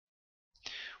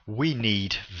we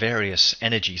need various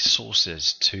energy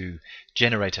sources to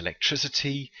generate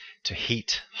electricity, to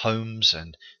heat homes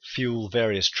and fuel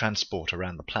various transport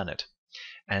around the planet.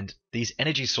 And these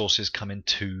energy sources come in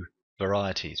two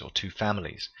varieties or two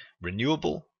families,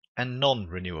 renewable and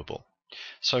non-renewable.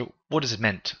 So what is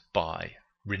meant by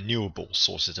renewable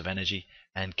sources of energy,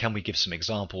 and can we give some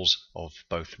examples of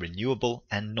both renewable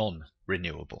and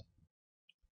non-renewable?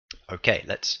 Okay,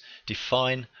 let's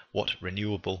define what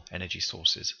renewable energy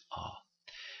sources are.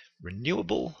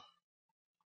 Renewable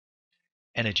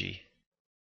energy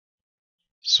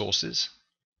sources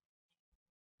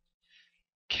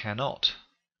cannot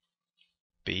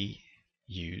be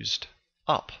used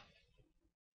up.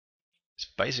 It's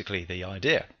basically the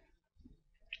idea.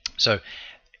 So,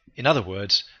 in other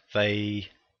words, they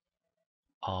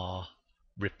are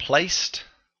replaced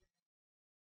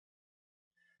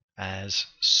as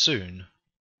soon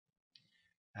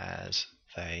as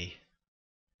they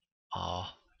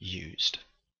are used.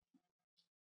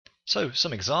 So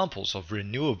some examples of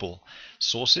renewable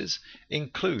sources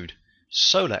include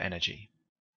solar energy.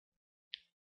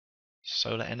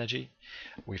 Solar energy,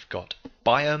 we've got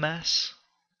biomass,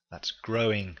 that's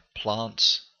growing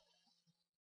plants,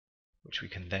 which we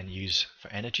can then use for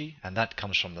energy, and that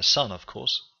comes from the sun, of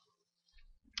course.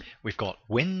 We've got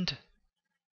wind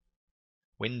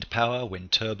power,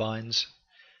 wind turbines,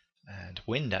 and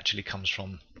wind actually comes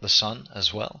from the sun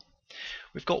as well.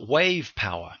 We've got wave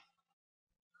power,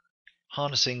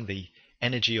 harnessing the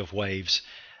energy of waves.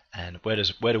 And where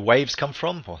do waves come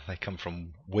from? Well, they come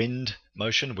from wind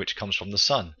motion, which comes from the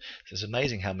sun. So it's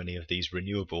amazing how many of these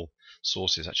renewable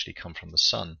sources actually come from the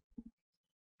sun.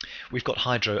 We've got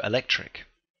hydroelectric.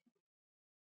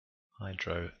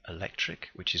 Hydroelectric,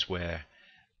 which is where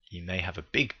you may have a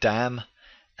big dam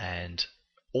and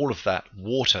all of that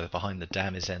water behind the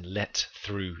dam is then let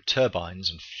through turbines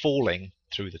and falling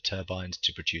through the turbines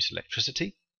to produce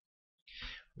electricity.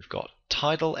 We've got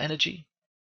tidal energy.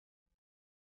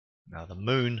 Now the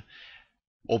moon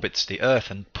orbits the Earth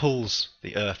and pulls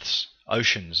the Earth's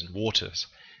oceans and waters,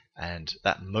 and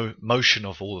that motion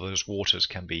of all of those waters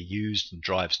can be used and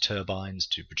drives turbines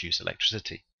to produce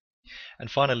electricity. And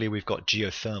finally we've got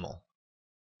geothermal.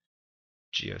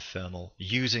 Geothermal,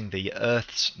 using the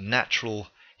Earth's natural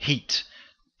heat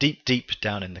deep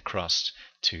down in the crust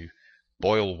to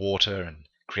boil water and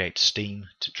create steam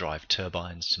to drive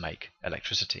turbines to make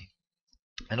electricity.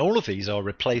 And all of these are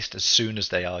replaced as soon as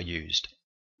they are used.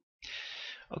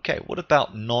 Okay, what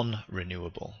about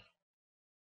non-renewable?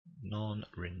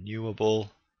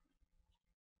 Non-renewable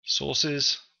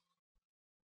sources?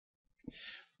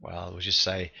 Well, we'll just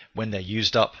say when they're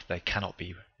used up, they cannot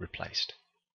be replaced.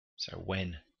 So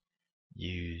when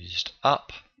used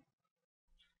up,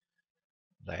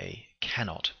 they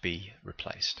cannot be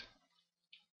replaced.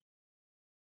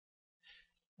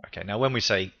 Okay, now when we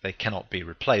say they cannot be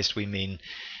replaced, we mean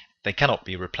they cannot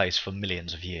be replaced for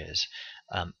millions of years.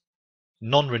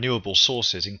 Non-renewable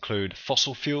sources include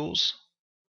fossil fuels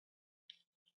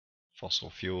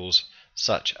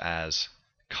such as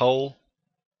coal,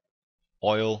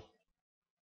 oil,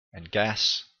 and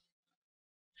gas.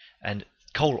 And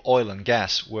coal, oil, and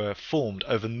gas were formed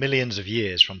over millions of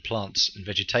years from plants and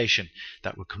vegetation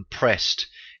that were compressed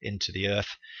into the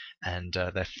earth, and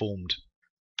they're formed.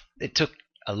 It took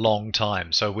a long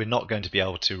time, so we're not going to be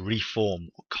able to reform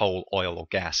coal, oil, or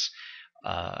gas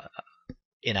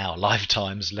in our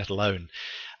lifetimes, let alone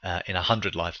in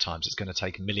 100 lifetimes. It's going to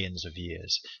take millions of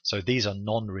years. So these are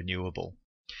non-renewable.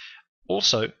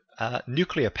 Also,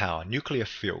 nuclear power, nuclear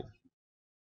fuel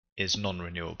is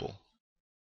non-renewable.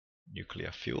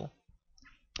 Nuclear fuel.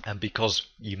 And because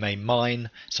you may mine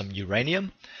some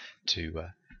uranium to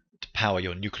power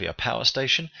your nuclear power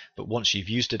station, but once you've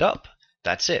used it up,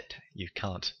 that's it. You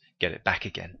can't get it back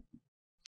again.